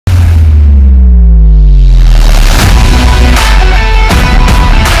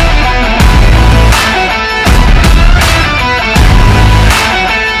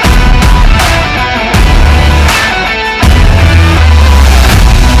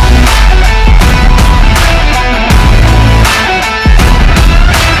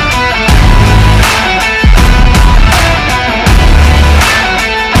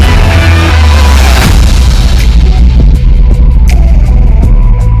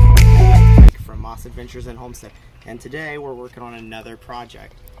Adventures in Homestead, and today we're working on another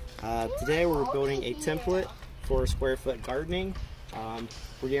project. Today we're building a template for squarefoot gardening.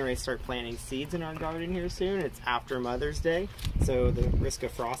 We're getting ready to start planting seeds in our garden here soon. It's after Mother's Day, so the risk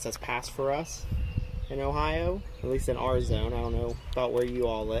of frost has passed for us in Ohio, at least in our zone. I don't know about where you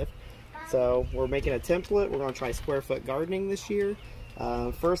all live. So we're making a template. We're going to try squarefoot gardening this year.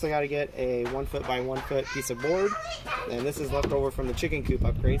 First I got to get a 1 foot by 1 foot piece of board, and this is left over from the chicken coop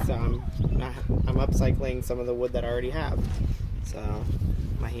upgrade, so I'm upcycling some of the wood that I already have. So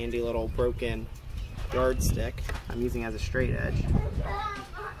my handy little broken yardstick I'm using as a straight edge.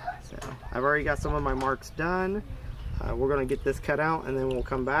 So I've already got some of my marks done. We're going to get this cut out, and then we'll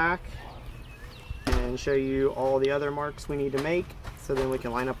come back and show you all the other marks we need to make, so then we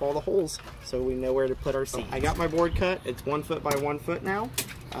can line up all the holes so we know where to put our seeds. I got my board cut. It's 1 foot by 1 foot now.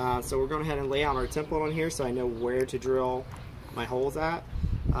 So we're going ahead and lay out our template on here so I know where to drill my holes at.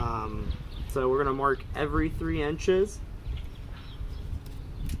 So we're going to mark every 3 inches.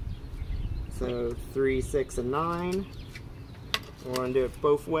 So 3, 6, and 9. We're going to do it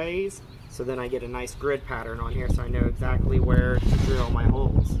both ways, so then I get a nice grid pattern on here so I know exactly where to drill my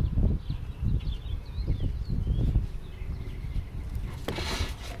holes.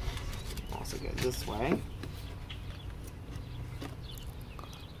 Also go this way.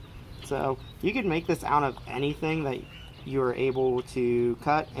 So you could make this out of anything that you are able to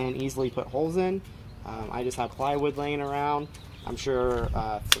cut and easily put holes in. I just have plywood laying around. I'm sure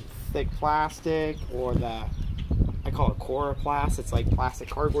some thick plastic, or I call it coroplast. It's like plastic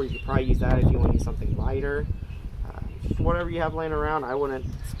cardboard. You could probably use that if you want to use something lighter. Whatever you have laying around, I wouldn't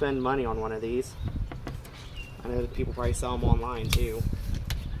spend money on one of these. I know that people probably sell them online too.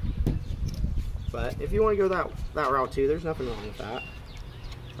 But if you want to go that route too, there's nothing wrong with that.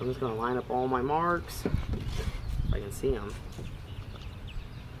 I'm just going to line up all my marks, if I can see them.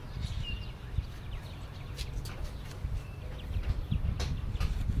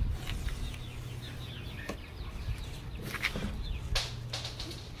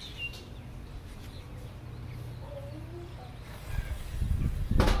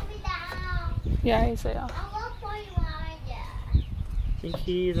 Yeah, he's there. I think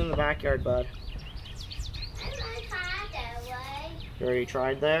he's in the backyard, bud. You already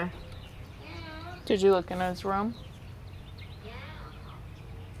tried there? Did you look in his room? Yeah.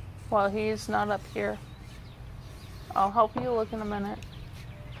 Well, he's not up here. I'll help you look in a minute.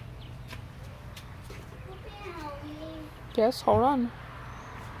 Yes, hold on.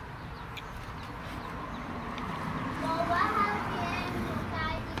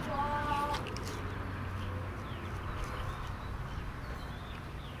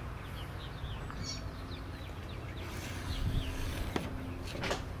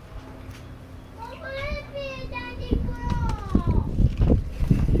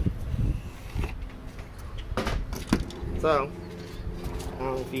 So, I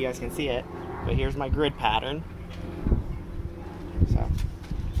don't know if you guys can see it, but here's my grid pattern. So,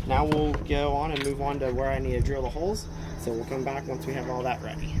 now we'll go on and move on to where I need to drill the holes. So we'll come back once we have all that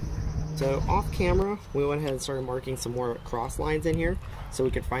ready. So off camera, we went ahead and started marking some more cross lines in here so we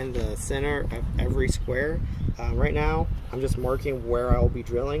could find the center of every square. Right now, I'm just marking where I'll be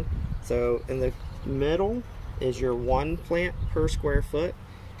drilling. So in the middle is your 1 plant per square foot.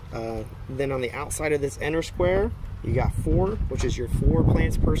 Then on the outside of this inner square, you got 4, which is your 4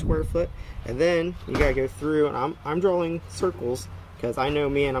 plants per square foot. And then you gotta go through, and I'm drawing circles because I know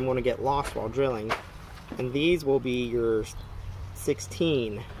me and I'm gonna get lost while drilling. And these will be your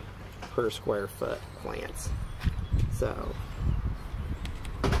 16 per square foot plants. So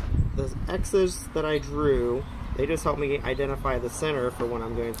those X's that I drew, they just help me identify the center for when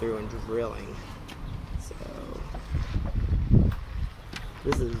I'm going through and drilling. So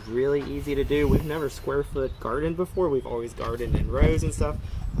this is really easy to do. We've never squarefoot gardened before. We've always gardened in rows and stuff.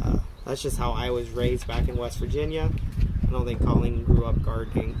 That's just how I was raised back in West Virginia. I don't think Colleen grew up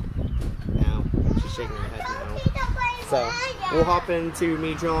gardening. No, she's shaking her head now. So we'll hop into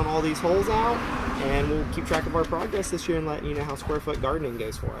me drilling all these holes out, and we'll keep track of our progress this year and let you know how squarefoot gardening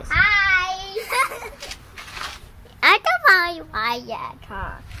goes for us. Hi! I don't know why yet,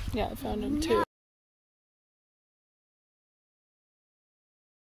 huh? Yeah, I found him too.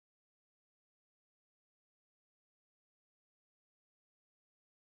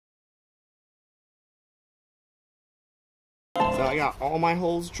 So I got all my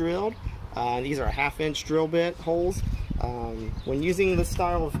holes drilled. These are 1/2 inch drill bit holes. When using this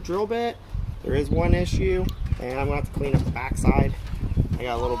style of drill bit, there is one issue, and I'm going to have to clean up the backside. I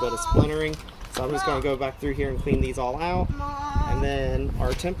got a little bit of splintering, so I'm just going to go back through here and clean these all out, and then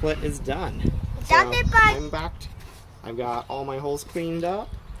our template is done. So I'm back. I've got all my holes cleaned up.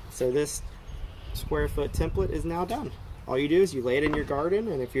 So this square foot template is now done. All you do is you lay it in your garden,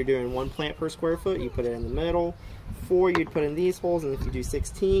 and if you're doing 1 plant per square foot, you put it in the middle. 4 you'd put in these holes, and if you do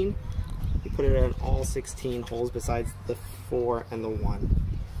 16, you put it in all 16 holes besides the 4 and the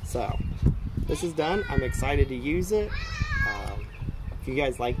 1. So this is done. I'm excited to use it. If you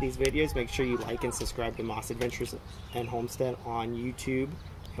guys like these videos, make sure you like and subscribe to Moss Adventures and Homestead on YouTube.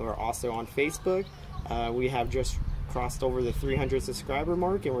 We're also on Facebook. We have just crossed over the 300 subscriber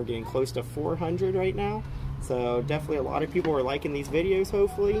mark, and we're getting close to 400 right now. So definitely a lot of people are liking these videos,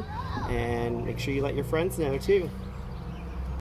 hopefully, and make sure you let your friends know too.